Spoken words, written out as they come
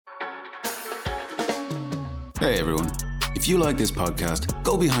Hey everyone. If you like this podcast,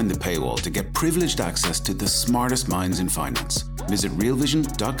 go behind the paywall to get privileged access to the smartest minds in finance. Visit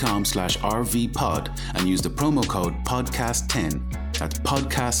realvision.com/rvpod and use the promo code podcast10. That's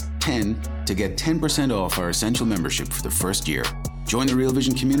podcast10 to get 10% off our essential membership for the first year. Join the Real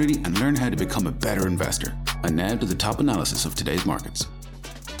Vision community and learn how to become a better investor. And now to the top analysis of today's markets.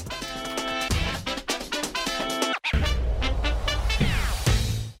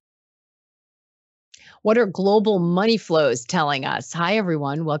 What are global money flows telling us? Hi,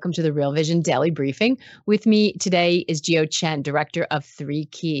 everyone. Welcome to the Real Vision Daily Briefing. With me today is Gio Chen, Director of Three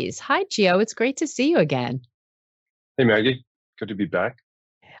Keys. Hi, Gio. It's great to see you again. Hey, Maggie. Good to be back.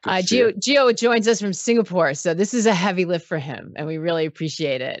 Gio joins us from Singapore, so this is a heavy lift for him, and we really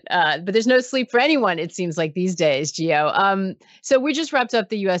appreciate it. But there's no sleep for anyone, it seems like these days, Gio. So we just wrapped up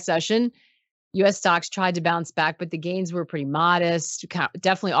the U.S. session. U.S. stocks tried to bounce back, but the gains were pretty modest,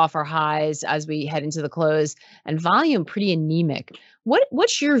 definitely off our highs as we head into the close, and volume pretty anemic.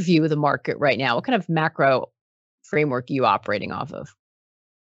 What's your view of the market right now? What kind of macro framework are you operating off of?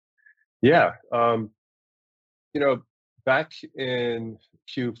 Yeah, back in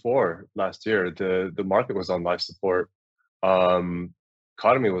Q4 last year, the market was on life support,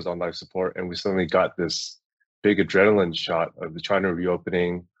 economy was on life support, and we suddenly got this big adrenaline shot of the China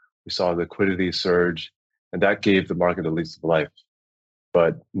reopening. We saw liquidity surge, and that gave the market a lease of life.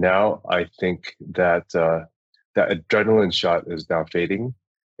 But now I think that that adrenaline shot is now fading,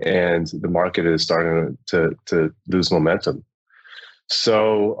 and the market is starting to lose momentum.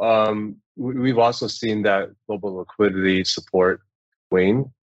 So we've also seen that global liquidity support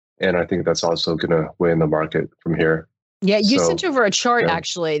wane, and I think that's also going to weigh in the market from here. Yeah, you sent over a chart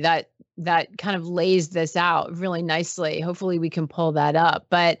actually that kind of lays this out really nicely. Hopefully we can pull that up.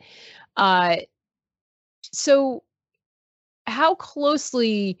 But so how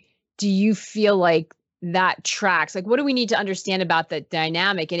closely do you feel like that tracks? Like, what do we need to understand about the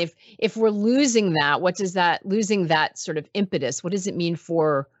dynamic? And if we're losing that, losing that sort of impetus, what does it mean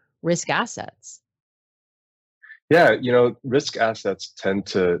for risk assets? Yeah, risk assets tend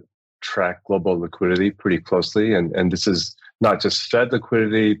to track global liquidity pretty closely. And this is not just Fed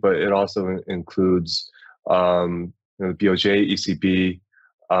liquidity, but it also includes the BOJ, ECB,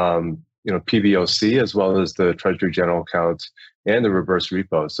 PBOC, as well as the Treasury General Account and the reverse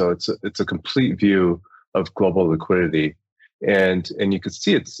repo. So it's a complete view of global liquidity, and you can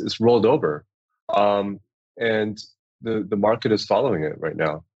see it's rolled over, and the market is following it right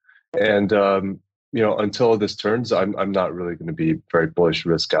now. And until this turns, I'm not really going to be very bullish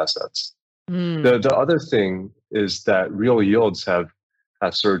risk assets. The other thing is that real yields have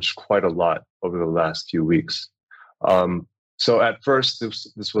surged quite a lot over the last few weeks. So at first,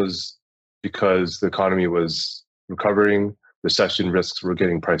 this was because the economy was recovering, recession risks were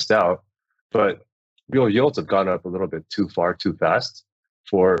getting priced out, but real yields have gone up a little bit too far, too fast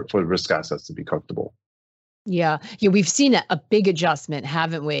for risk assets to be comfortable. Yeah, we've seen a big adjustment,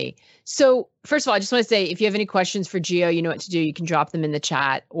 haven't we? So first of all, I just want to say, if you have any questions for Gio, you know what to do. You can drop them in the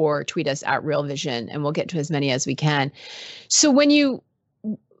chat or tweet us at Real Vision, and we'll get to as many as we can. So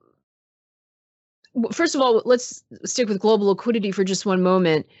first of all, let's stick with global liquidity for just one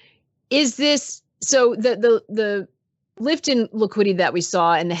moment. Is this, so the lift in liquidity that we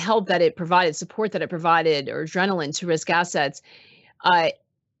saw and the help that it provided, support that it provided, or adrenaline to risk assets,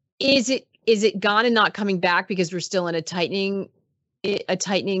 is it gone and not coming back because we're still in a tightening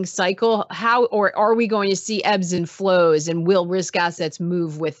cycle? How, or are we going to see ebbs and flows, and will risk assets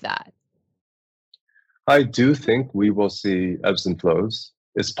move with that? I do think we will see ebbs and flows.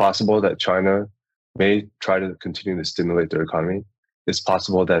 It's possible that China may try to continue to stimulate their economy. It's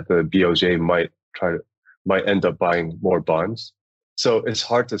possible that the BOJ might end up buying more bonds. So it's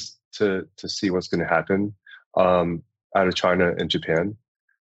hard to see what's going to happen out of China and Japan.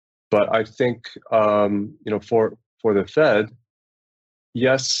 But I think for the Fed,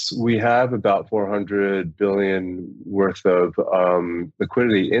 yes, we have about $400 billion worth of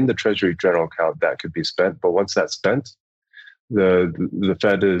liquidity in the Treasury General Account that could be spent. But once that's spent, the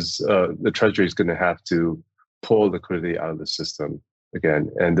Fed the Treasury is going to have to pull liquidity out of the system again,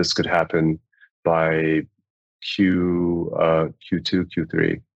 and this could happen by Q2,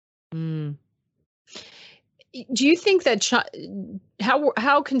 Q3. Do you think that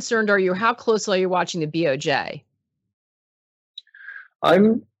how concerned are you? How closely are you watching the BOJ?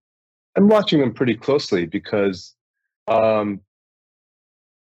 I'm watching them pretty closely because the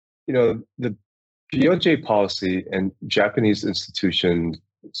BOJ policy and Japanese institutions,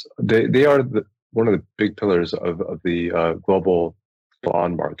 they are one of the big pillars of the global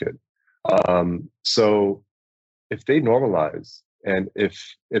bond market. So if they normalize, and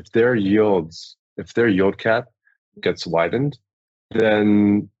if their yields if their yield cap gets widened,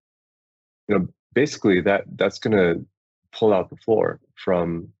 then basically that's going to pull out the floor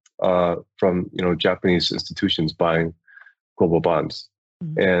from Japanese institutions buying global bonds,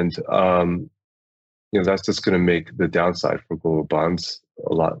 and that's just going to make the downside for global bonds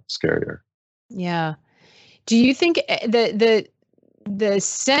a lot scarier. Yeah. Do you think the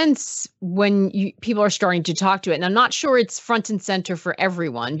sense when people are starting to talk to it, and I'm not sure it's front and center for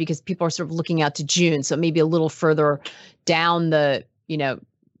everyone because people are sort of looking out to June, so maybe a little further down the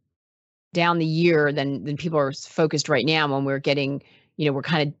year than people are focused right now when we're getting, we're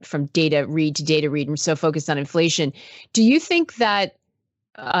kind of from data read to data read and so focused on inflation. Do you think that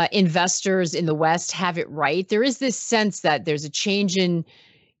investors in the West have it right? There is this sense that there's a change in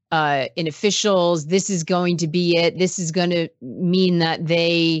officials. This is going to be it. This is going to mean that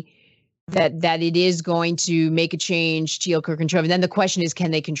that it is going to make a change to yield curve control. And then the question is,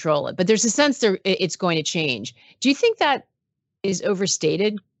 can they control it? But there's a sense it's going to change. Do you think that is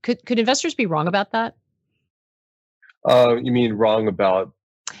overstated? Could investors be wrong about that? You mean wrong about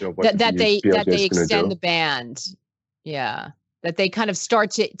what that they extend the band? Yeah, that they kind of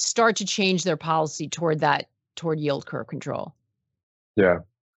start to change their policy toward yield curve control. Yeah.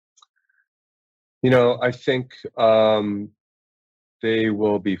 I think they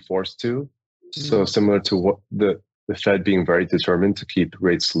will be forced to. So similar to what the Fed being very determined to keep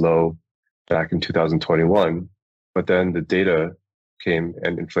rates low back in 2021, but then the data came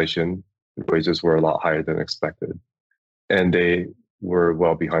and inflation wages were a lot higher than expected. And they were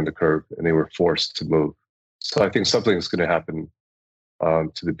well behind the curve and they were forced to move. So I think something is going to happen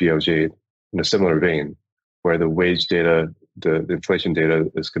to the BOJ in a similar vein, where the wage data, the inflation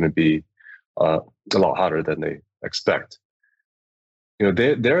data is going to be a lot hotter than they expect.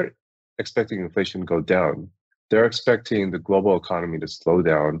 They're expecting inflation to go down. They're expecting the global economy to slow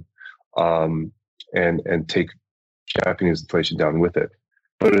down and take Japanese inflation down with it.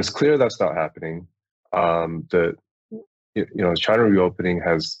 But it's clear that's not happening. China reopening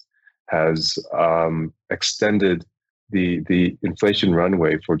has extended the inflation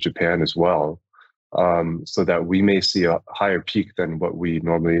runway for Japan as well, so that we may see a higher peak than what we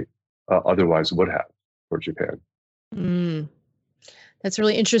normally otherwise would have for Japan. That's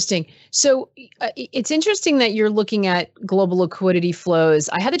really interesting. So it's interesting that you're looking at global liquidity flows.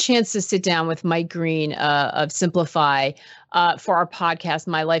 I had the chance to sit down with Mike Green of Simplify for our podcast,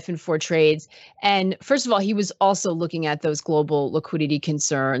 My Life in Four Trades. And first of all, he was also looking at those global liquidity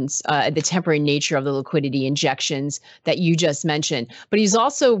concerns, the temporary nature of the liquidity injections that you just mentioned. But he's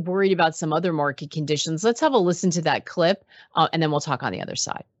also worried about some other market conditions. Let's have a listen to that clip, and then we'll talk on the other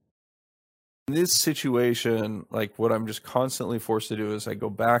side. In this situation, like what I'm just constantly forced to do is I go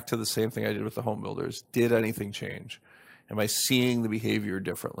back to the same thing I did with the home builders. Did anything change? Am I seeing the behavior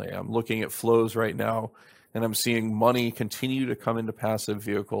differently? I'm looking at flows right now, and I'm seeing money continue to come into passive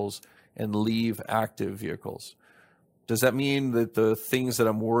vehicles and leave active vehicles. Does that mean that the things that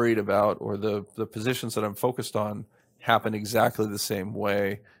I'm worried about or the positions that I'm focused on happen exactly the same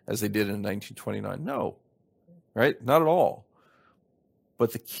way as they did in 1929? No, right? Not at all.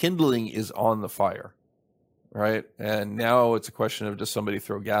 But the kindling is on the fire, right? And now it's a question of, does somebody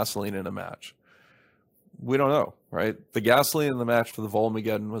throw gasoline in a match? We don't know, right? The gasoline in the match for the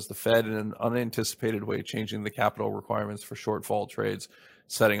Volmageddon was the Fed in an unanticipated way changing the capital requirements for shortfall trades,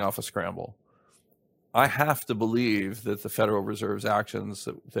 setting off a scramble. I have to believe that the Federal Reserve's actions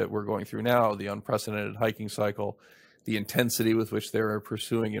that we're going through now, the unprecedented hiking cycle, the intensity with which they're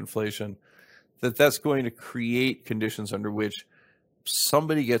pursuing inflation, that's going to create conditions under which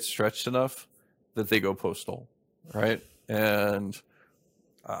somebody gets stretched enough that they go postal, right? And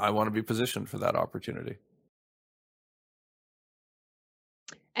I want to be positioned for that opportunity.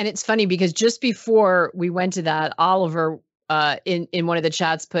 And it's funny because just before we went to that, Oliver in one of the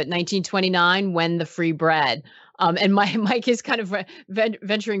chats put 1929, when the free bread. And Mike is kind of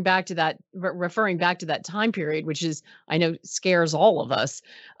venturing back to that, referring back to that time period, which is, I know, scares all of us.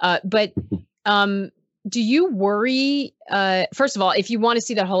 But do you worry, first of all, if you want to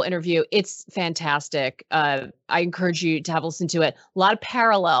see that whole interview, it's fantastic. I encourage you to have a listen to it. A lot of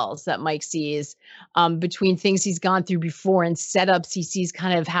parallels that Mike sees between things he's gone through before and setups he sees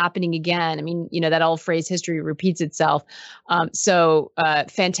kind of happening again. I mean, that old phrase, history repeats itself. So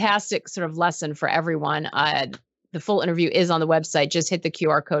fantastic sort of lesson for everyone. The full interview is on the website. Just hit the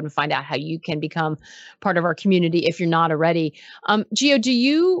QR code and find out how you can become part of our community if you're not already.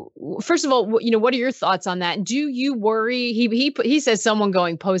 Gio, first of all, what are your thoughts on that? Do you worry? He says someone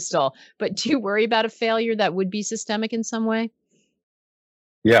going postal, but do you worry about a failure that would be systemic in some way?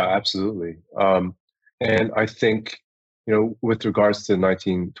 Yeah, absolutely. And I think, with regards to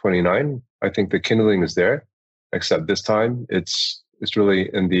 1929, I think the kindling is there, except this time it's really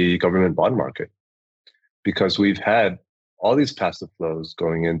in the government bond market, because we've had all these passive flows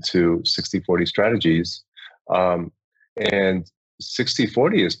going into 60-40 strategies. And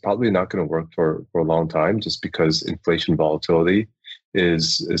 60-40 is probably not going to work for a long time, just because inflation volatility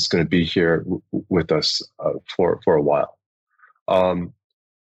is going to be here with us for a while.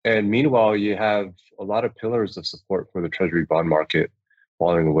 And meanwhile, you have a lot of pillars of support for the Treasury bond market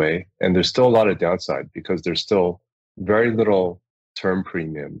falling away. And there's still a lot of downside, because there's still very little term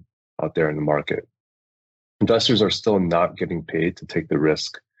premium out there in the market. Investors are still not getting paid to take the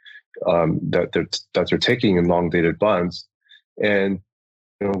risk that they're taking in long dated bonds. And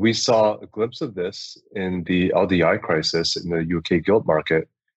we saw a glimpse of this in the LDI crisis in the UK gilt market.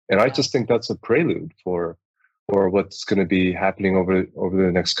 And I just think that's a prelude for what's going to be happening over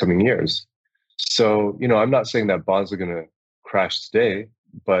the next coming years. So, I'm not saying that bonds are going to crash today,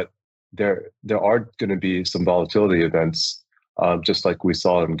 but there are going to be some volatility events, just like we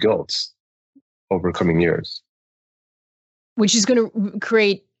saw in gilts over coming years. Which is going to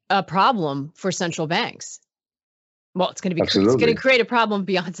create a problem for central banks. Well, it's going to create a problem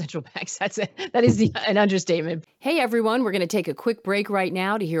beyond central banks. That is an understatement. Hey, everyone, we're going to take a quick break right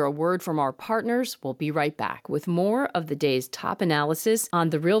now to hear a word from our partners. We'll be right back with more of the day's top analysis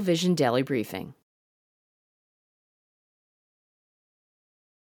on the Real Vision Daily Briefing.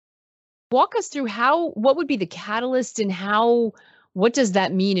 Walk us through what would be the catalyst, and what does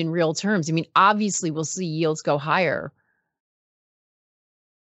that mean in real terms? I mean, obviously we'll see yields go higher.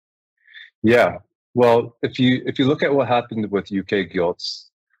 Yeah. Well, if you look at what happened with UK gilts,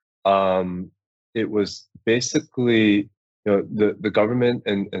 it was basically the government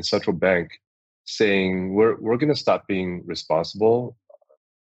and central bank saying we're going to stop being responsible,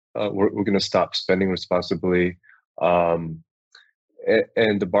 we're going to stop spending responsibly, and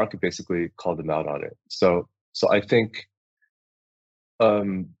the market basically called them out on it. So I think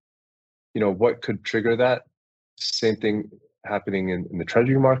what could trigger that? Same thing happening in the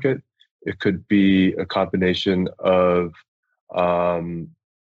Treasury market. It could be a combination of,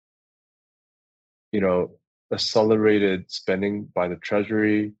 accelerated spending by the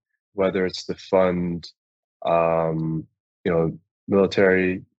Treasury, whether it's to fund,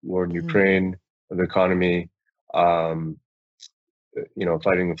 military war in Ukraine, the economy, fighting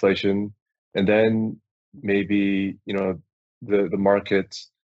inflation, and then maybe the market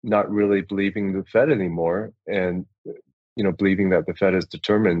not really believing the Fed anymore, and believing that the Fed is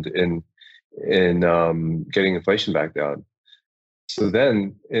determined in getting inflation back down. So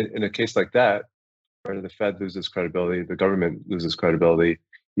then, in a case like that, where the Fed loses credibility, the government loses credibility,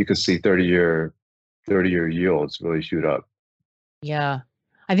 you could see 30-year yields really shoot up. Yeah,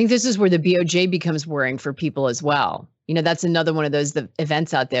 I think this is where the BOJ becomes worrying for people as well. That's another one of those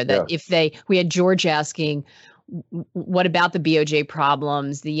events out there that we had George asking, what about the BOJ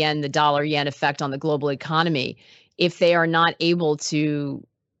problems, the yen, the dollar yen effect on the global economy? If they are not able to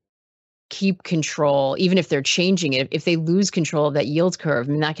keep control, even if they're changing it, if they lose control of that yield curve,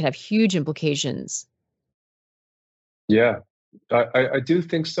 that could have huge implications. Yeah, I do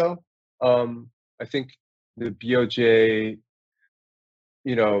think so. I think the BOJ,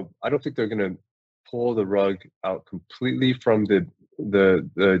 I don't think they're going to pull the rug out completely from the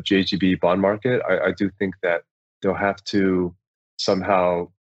JGB bond market. I do think that they'll have to somehow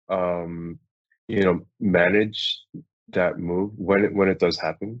manage that move when it does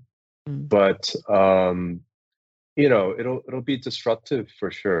happen. But it'll be disruptive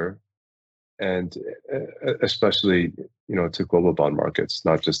for sure, and especially to global bond markets,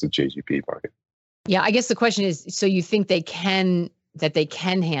 not just the JGB market. Yeah, I guess the question is, so you think they can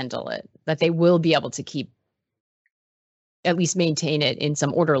handle it, that they will be able to at least maintain it in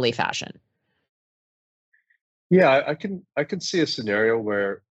some orderly fashion? Yeah, I can see a scenario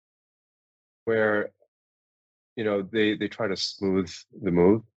where they try to smooth the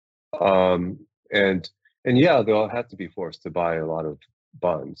move, and yeah, they'll have to be forced to buy a lot of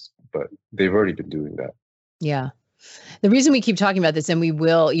bonds, but they've already been doing that. Yeah. The reason we keep talking about this, and we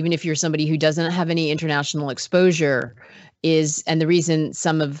will, even if you're somebody who doesn't have any international exposure, and the reason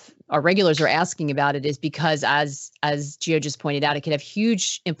some of our regulars are asking about it is because, as Gio just pointed out, it could have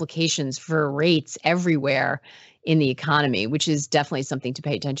huge implications for rates everywhere in the economy, which is definitely something to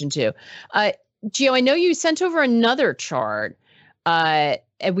pay attention to. Gio, I know you sent over another chart, and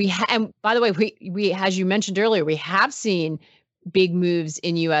by the way, we as you mentioned earlier, we have seen big moves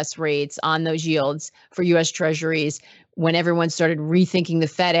in U.S. rates on those yields for U.S. Treasuries when everyone started rethinking the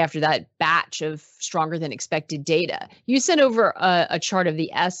Fed after that batch of stronger than expected data. You sent over a chart of the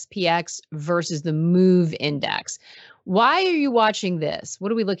SPX versus the MOVE index. Why are you watching this?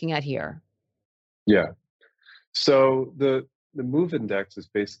 What are we looking at here? Yeah. So the MOVE index is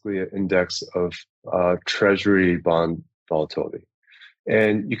basically an index of treasury bond volatility.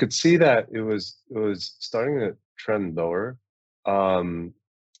 And you could see that it was starting to trend lower, um,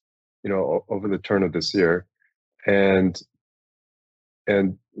 over the turn of this year, and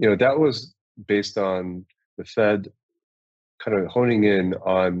that was based on the Fed kind of honing in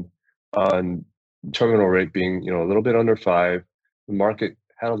on terminal rate being a little bit under 5. The market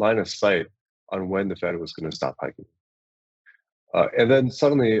had a line of sight on when the Fed was going to stop hiking, and then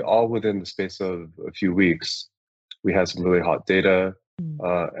suddenly, all within the space of a few weeks, we had some really hot data,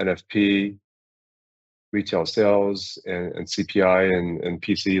 NFP, retail sales, and CPI and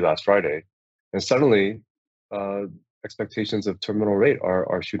PCE last Friday, and suddenly uh, expectations of terminal rate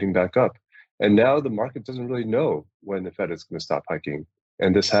are shooting back up, and now the market doesn't really know when the Fed is going to stop hiking,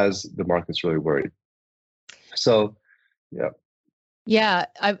 and this has the markets really worried. So, yeah. Yeah,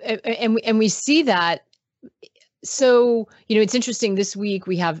 and we see that. So, it's interesting. This week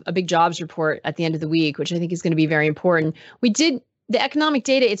we have a big jobs report at the end of the week, which I think is going to be very important. We did the economic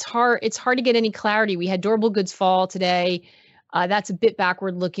data. It's hard to get any clarity. We had durable goods fall today. That's a bit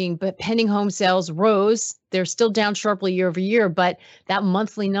backward looking, but pending home sales rose. They're still down sharply year over year, but that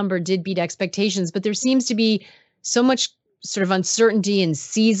monthly number did beat expectations. But there seems to be so much sort of uncertainty and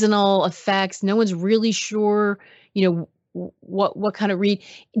seasonal effects. No one's really sure, what kind of read.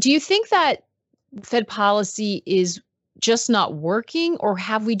 Do you think that Fed policy is just not working, or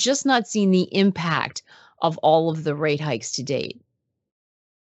have we just not seen the impact of all of the rate hikes to date?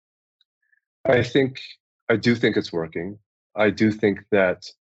 I do think it's working. I do think that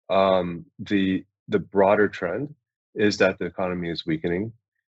the broader trend is that the economy is weakening,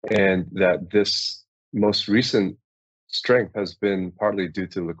 and that this most recent strength has been partly due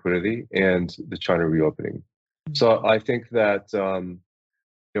to liquidity and the China reopening. So I think that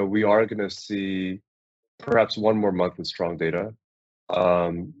we are going to see perhaps one more month of strong data,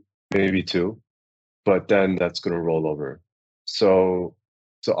 maybe two, but then that's going to roll over. So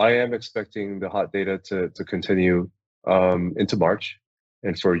I am expecting the hot data to continue into March,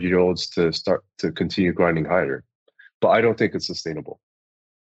 and for yields to start to continue grinding higher. But I don't think it's sustainable.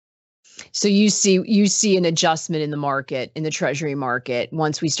 So you see an adjustment in the market, in the Treasury market,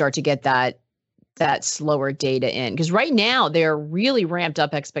 once we start to get that slower data in, because right now they're really ramped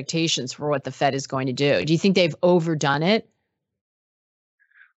up expectations for what the Fed is going to do. Do you think they've overdone it?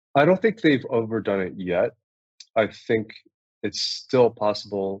 I don't think they've overdone it yet. I think it's still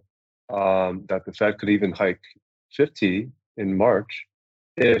possible that the Fed could even hike 50 in March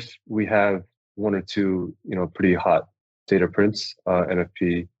if we have one or two, pretty hot data prints,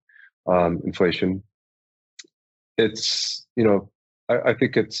 NFP, inflation. It's, I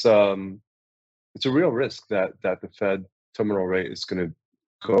think it's a real risk that the Fed terminal rate is going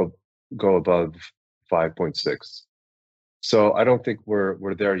to go above 5.6. So I don't think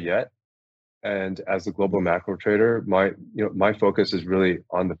we're there yet. And as a global macro trader, my focus is really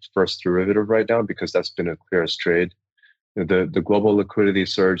on the first derivative right now, because that's been a clearest trade. The global liquidity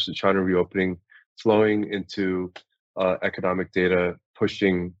surge, the China reopening, flowing into economic data,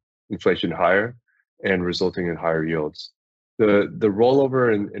 pushing inflation higher and resulting in higher yields. The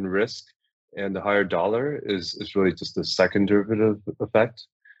rollover in risk and the higher dollar is really just the second derivative effect,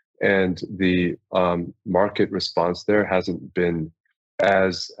 and the market response there hasn't been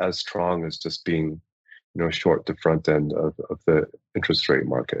as strong as just being short the front end of the interest rate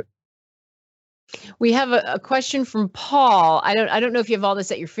market. We have a question from Paul. I don't know if you have all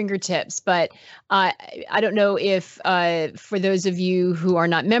this at your fingertips, but I don't know if for those of you who are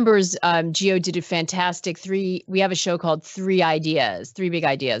not members, Gio did a fantastic we have a show called Three Big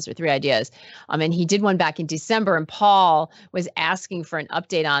Ideas, and he did one back in December, and Paul was asking for an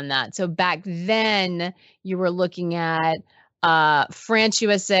update on that. So back then you were looking at France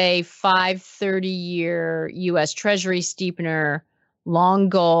USA 5-30-year U.S. Treasury steepener, long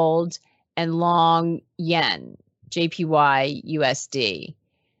gold, and long yen, JPY USD.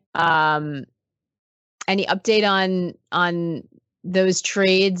 Any update on those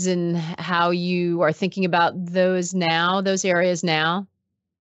trades and how you are thinking about those areas now?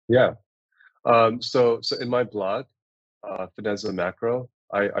 Yeah. So in my blog, Finezza Macro,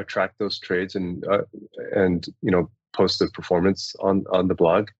 I track those trades and post the performance on the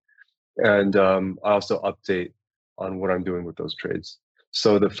blog, and I also update on what I'm doing with those trades.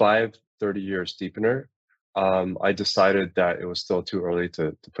 So the 5-30-year steepener, I decided that it was still too early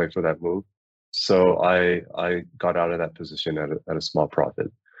to play for that move, so I got out of that position at a small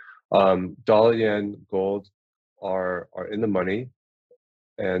profit. Dollar yen gold are in the money,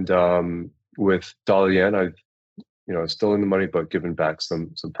 and with dollar yen, I've still in the money, but given back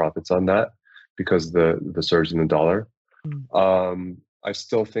some profits on that, because of the surge in the dollar. Mm. I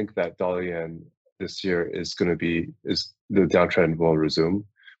still think that dollar yen this year is the downtrend will resume,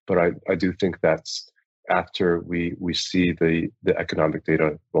 but I do think that's after we see the economic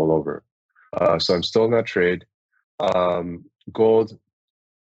data roll over. So I'm still in that trade. Gold,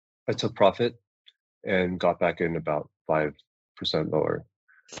 I took profit and got back in about 5% lower.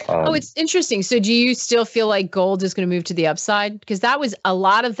 It's interesting. So do you still feel like gold is going to move to the upside? Because that was a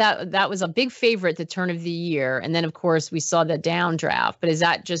lot of that was a big favorite at the turn of the year. And then, of course, we saw the downdraft. But is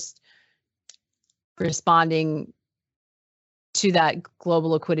that just responding to that global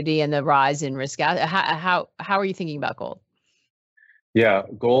liquidity and the rise in risk? How are you thinking about gold? Yeah,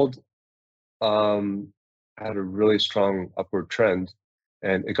 gold had a really strong upward trend,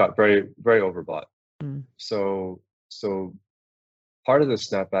 and it got very, very overbought. Mm. So part of the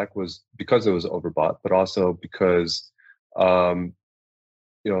snapback was because it was overbought, but also because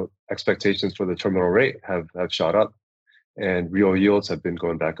expectations for the terminal rate have shot up, and real yields have been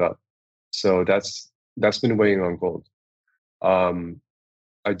going back up. So that's been weighing on gold.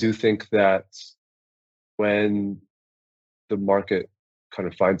 I do think that when the market kind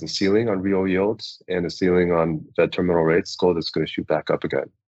of finds a ceiling on real yields and a ceiling on Fed terminal rates, gold is going to shoot back up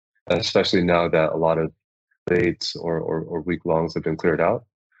again, especially now that a lot of late or weak longs have been cleared out.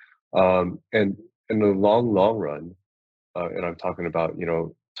 And in the long run, and I'm talking about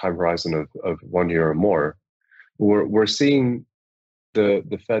time horizon of 1 year or more, we're seeing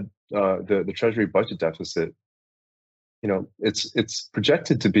the Fed the Treasury budget deficit. It's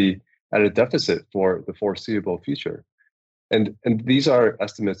projected to be at a deficit for the foreseeable future, and these are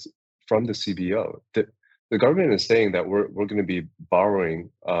estimates from the CBO. The government is saying that we're going to be borrowing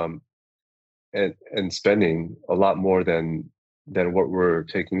and spending a lot more than what we're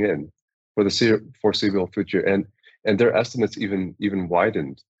taking in for the foreseeable future, and their estimates even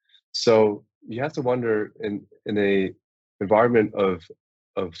widened. So you have to wonder in a environment of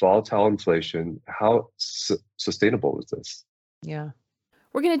volatile inflation, how sustainable is this? Yeah.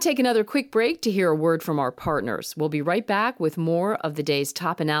 We're going to take another quick break to hear a word from our partners. We'll be right back with more of the day's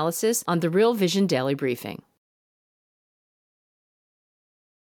top analysis on the Real Vision Daily Briefing.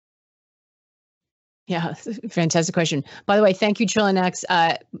 Yeah, fantastic question. By the way, thank you, TrillionX.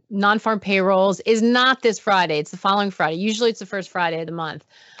 Non-farm payrolls is not this Friday. It's the following Friday. Usually it's the first Friday of the month,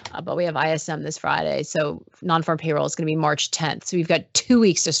 but we have ISM this Friday. So non-farm payroll is going to be March 10th. So we've got 2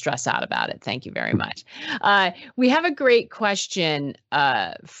 weeks to stress out about it. Thank you very much. We have a great question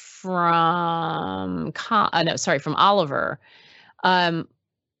from Oliver,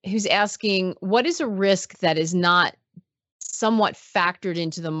 who's asking, what is a risk that is not somewhat factored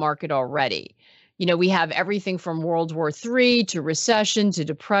into the market already? We have everything from World War III to recession to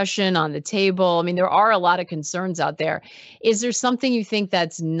depression on the table. I mean, there are a lot of concerns out there. Is there something you think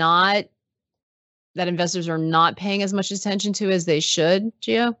that investors are not paying as much attention to as they should,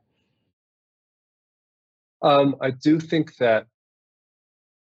 Gio? I do think that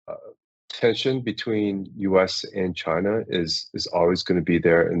tension between U.S. and China is always going to be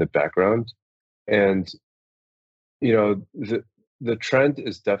there in the background, and the trend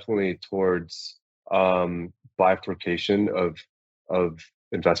is definitely towards bifurcation of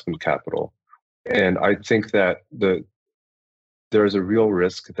investment capital, and I think that there is a real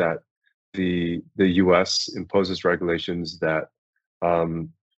risk that the U.S. imposes regulations that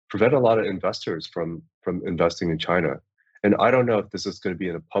prevent a lot of investors from investing in China. And I don't know if this is going to be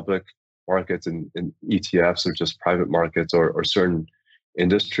in the public markets and in ETFs or just private markets or certain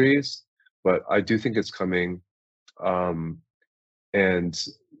industries, but I do think it's coming, and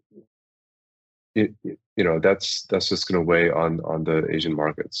that's just going to weigh on the Asian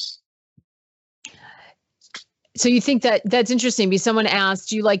markets. So you think that's interesting because someone asked,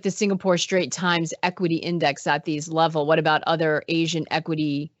 do you like the Singapore Straits Times equity index at these level? What about other Asian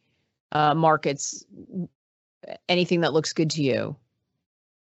equity markets? Anything that looks good to you?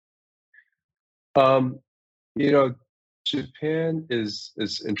 Japan is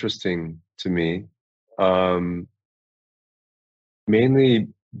interesting to me, mainly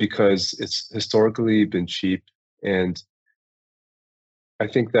because it's historically been cheap, and I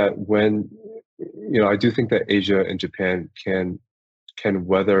think that I do think that Asia and Japan can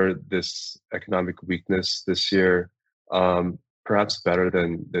weather this economic weakness this year, perhaps better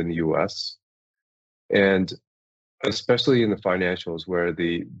than the U.S. And especially in the financials, where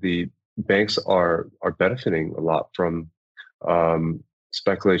the banks are benefiting a lot from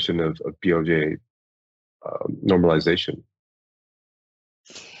speculation of BOJ normalization.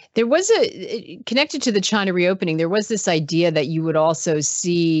 There was connected to the China reopening, there was this idea that you would also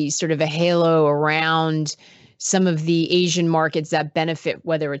see sort of a halo around some of the Asian markets that benefit,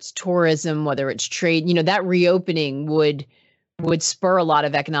 whether it's tourism, whether it's trade, that reopening would spur a lot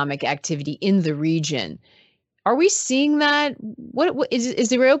of economic activity in the region. Are we seeing that? What is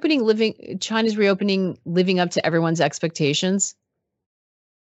the reopening China's reopening living up to everyone's expectations?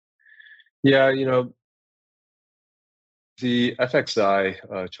 Yeah, the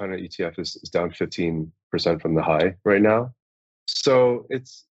FXI China ETF is down 15% from the high right now. So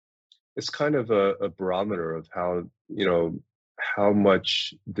it's kind of a barometer of how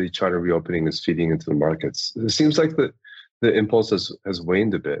much the China reopening is feeding into the markets. It seems like the impulse has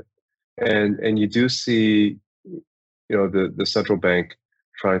waned a bit, and you do see the central bank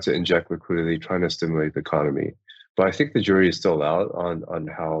trying to inject liquidity, trying to stimulate the economy. But I think the jury is still out on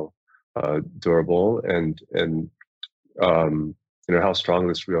how durable and how strong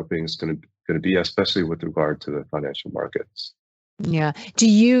this reopening is going to be, especially with regard to the financial markets. Yeah.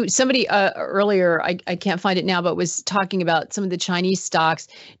 Somebody earlier, I can't find it now, but was talking about some of the Chinese stocks.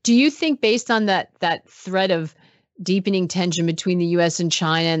 Do you think, based on that threat of deepening tension between the U.S. and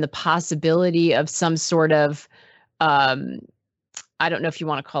China and the possibility of some sort of, I don't know if you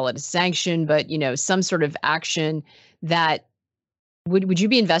want to call it a sanction, but some sort of action, that would you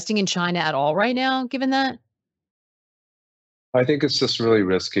be investing in China at all right now, given that? I think it's just really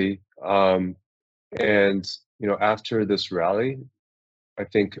risky. And after this rally, I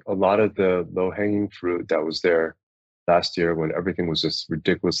think a lot of the low-hanging fruit that was there last year when everything was just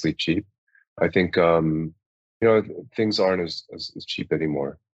ridiculously cheap, I think things aren't as cheap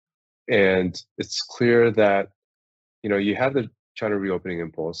anymore. And it's clear that you have the China reopening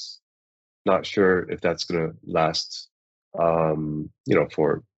impulse. Not sure if that's going to last,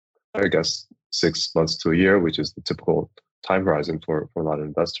 for, I guess, 6 months to a year, which is the typical time horizon for a lot of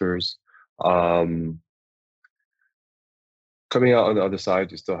investors. Coming out on the other side,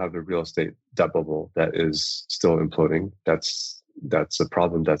 you still have the real estate debt bubble that is still imploding. That's a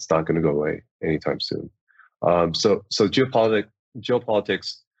problem that's not going to go away anytime soon. So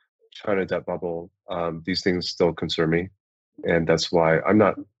geopolitics, China debt bubble, these things still concern me, and that's why I'm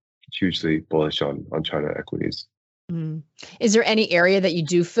not hugely bullish on China equities. Mm. Is there any area that you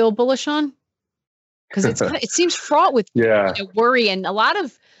do feel bullish on? Because it seems fraught with worry, and a lot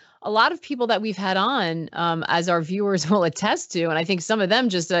of people that we've had on, as our viewers will attest to, and I think some of them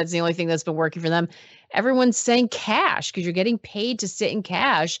just that's the only thing that's been working for them. Everyone's saying cash, because you're getting paid to sit in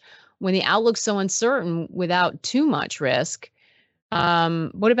cash when the outlook's so uncertain without too much risk.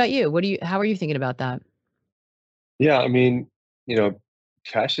 What about you? How are you thinking about that? Yeah, I mean,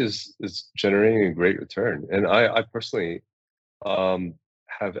 cash is generating a great return, and I personally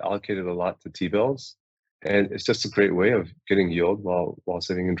have allocated a lot to T-bills, and it's just a great way of getting yield while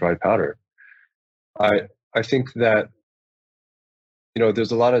sitting in dry powder. I think that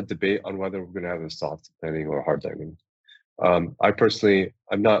there's a lot of debate on whether we're going to have a soft landing or a hard landing. I'm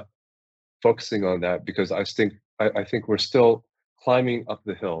not focusing on that, because I think we're still climbing up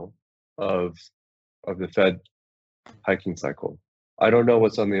the hill of the Fed hiking cycle. I don't know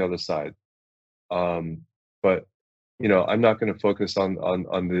what's on the other side, but I'm not going to focus on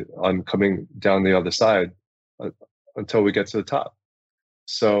coming down the other side until we get to the top.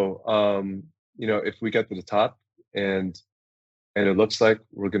 So if we get to the top and it looks like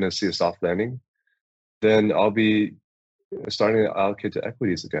we're going to see a soft landing, then I'll be starting to allocate to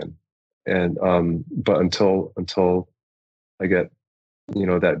equities again. And but until I get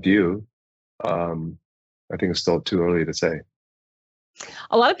that view, I think it's still too early to say.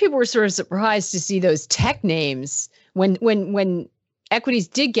 A lot of people were sort of surprised to see those tech names when equities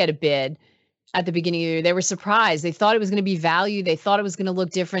did get a bid at the beginning of the year. They were surprised. They thought it was going to be value. They thought it was going to look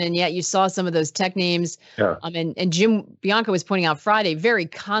different. And yet you saw some of those tech names. Yeah. And Jim Bianco was pointing out Friday, very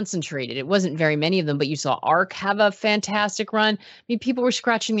concentrated. It wasn't very many of them, but you saw ARK have a fantastic run. I mean, people were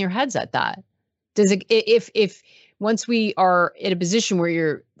scratching their heads at that. Does it, if once we are in a position where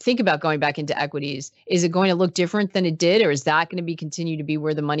you're think about going back into equities, is it going to look different than it did, or is that going to continue to be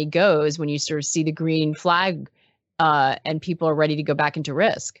where the money goes when you sort of see the green flag and people are ready to go back into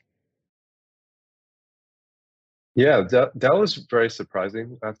risk? Yeah, that was very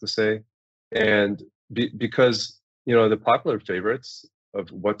surprising, I have to say, and because the popular favorites of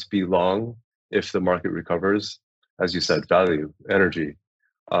what to be long if the market recovers, as you said, value, energy,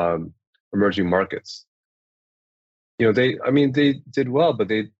 emerging markets. They did well, but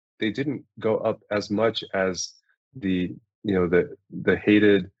they didn't go up as much as the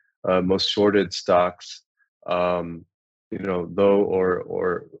hated, most shorted stocks, low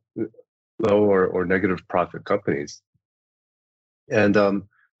or negative profit companies. And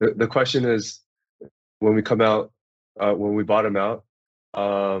the question is, when we come out, when we bottom out,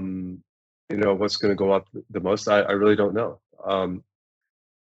 what's going to go up the most, I really don't know.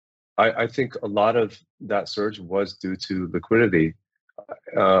 I think a lot of that surge was due to liquidity,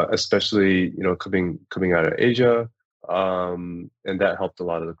 especially coming out of Asia, and that helped a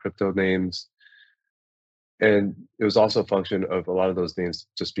lot of the crypto names. And it was also a function of a lot of those names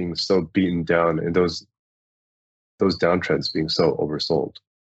just being so beaten down and those downtrends being so oversold.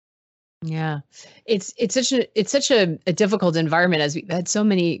 Yeah, it's such a difficult environment, as we've had so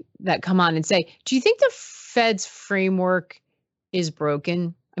many that come on and say, do you think the Fed's framework is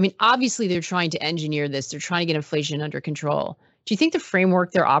broken? I mean, obviously they're trying to engineer this. They're trying to get inflation under control. Do you think the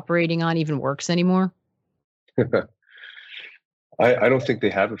framework they're operating on even works anymore? I don't think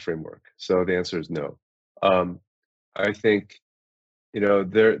they have a framework. So the answer is no. I think,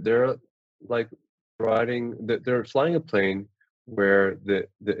 they're like they're flying a plane where the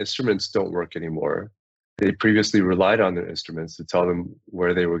instruments don't work anymore. They previously relied on the instruments to tell them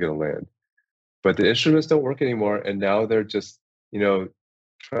where they were going to land. But the instruments don't work anymore, and now they're just,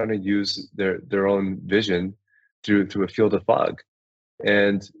 trying to use their own vision through a field of fog.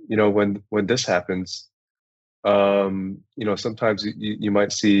 And, when this happens, sometimes you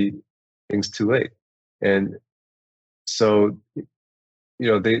might see things too late. And so,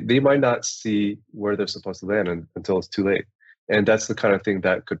 they might not see where they're supposed to land until it's too late. And that's the kind of thing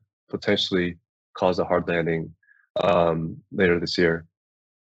that could potentially cause a hard landing later this year.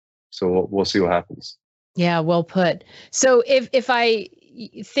 So we'll see what happens. Yeah, well put. So if I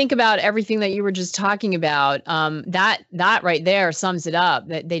think about everything that you were just talking about, that right there sums it up.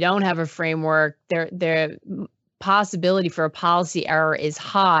 That they don't have a framework. Their possibility for a policy error is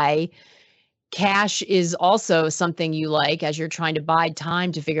high. Cash is also something you like as you're trying to bide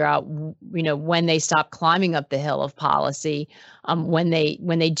time to figure out, when they stop climbing up the hill of policy, when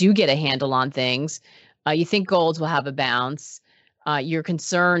they do get a handle on things. You think golds will have a bounce. You're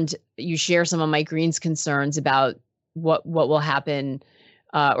concerned. You share some of Mike Green's concerns about what will happen,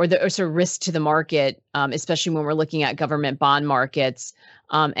 or sort of risk to the market, especially when we're looking at government bond markets,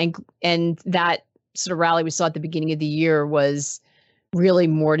 and that sort of rally we saw at the beginning of the year was really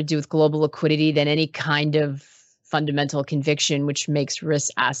more to do with global liquidity than any kind of fundamental conviction, which makes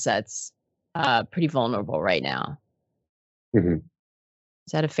risk assets pretty vulnerable right now. Mm-hmm.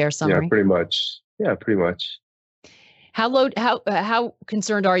 Is that a fair summary? Yeah, pretty much. How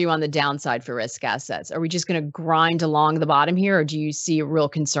concerned are you on the downside for risk assets? Are we just going to grind along the bottom here, or do you see a real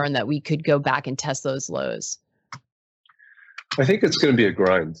concern that we could go back and test those lows? I think it's going to be a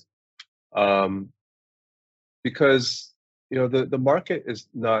grind, because the market is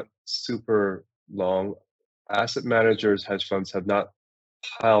not super long. Asset managers, hedge funds have not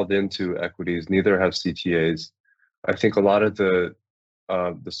piled into equities. Neither have CTAs. I think a lot of the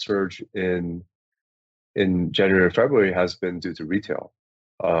surge in January and February has been due to retail.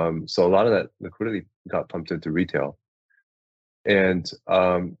 So a lot of that liquidity got pumped into retail, and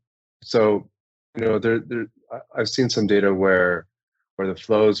I've seen some data where the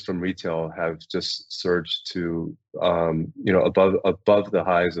flows from retail have just surged to above the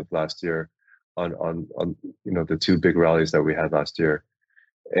highs of last year on the two big rallies that we had last year.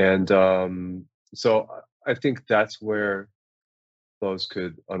 And so I think that's where flows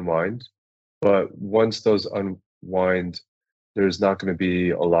could unwind. But once those unwind, there's not going to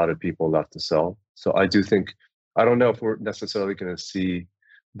be a lot of people left to sell. So I don't know if we're necessarily going to see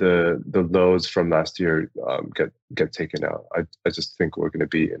the lows from last year get taken out. I just think we're going to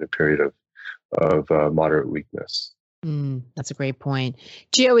be in a period of moderate weakness. That's a great point.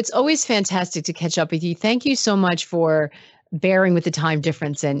 Gio, it's always fantastic to catch up with you. Thank you so much for bearing with the time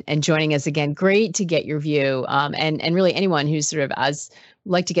difference and joining us again. Great to get your view, and really anyone who's sort of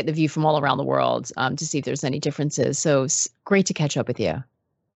like to get the view from all around the world to see if there's any differences. So great to catch up with you.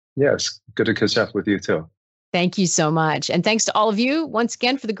 Yes, good to catch up with you too. Thank you so much. And thanks to all of you once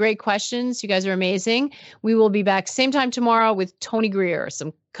again for the great questions. You guys are amazing. We will be back same time tomorrow with Tony Greer.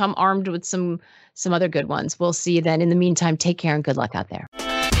 Come armed with some other good ones. We'll see you then. In the meantime, take care and good luck out there.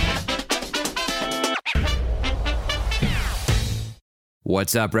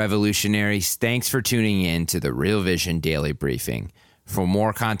 What's up, revolutionaries? Thanks for tuning in to the Real Vision Daily Briefing. For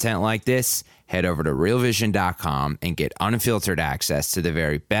more content like this, head over to realvision.com and get unfiltered access to the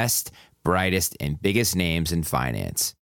very best, brightest, and biggest names in finance.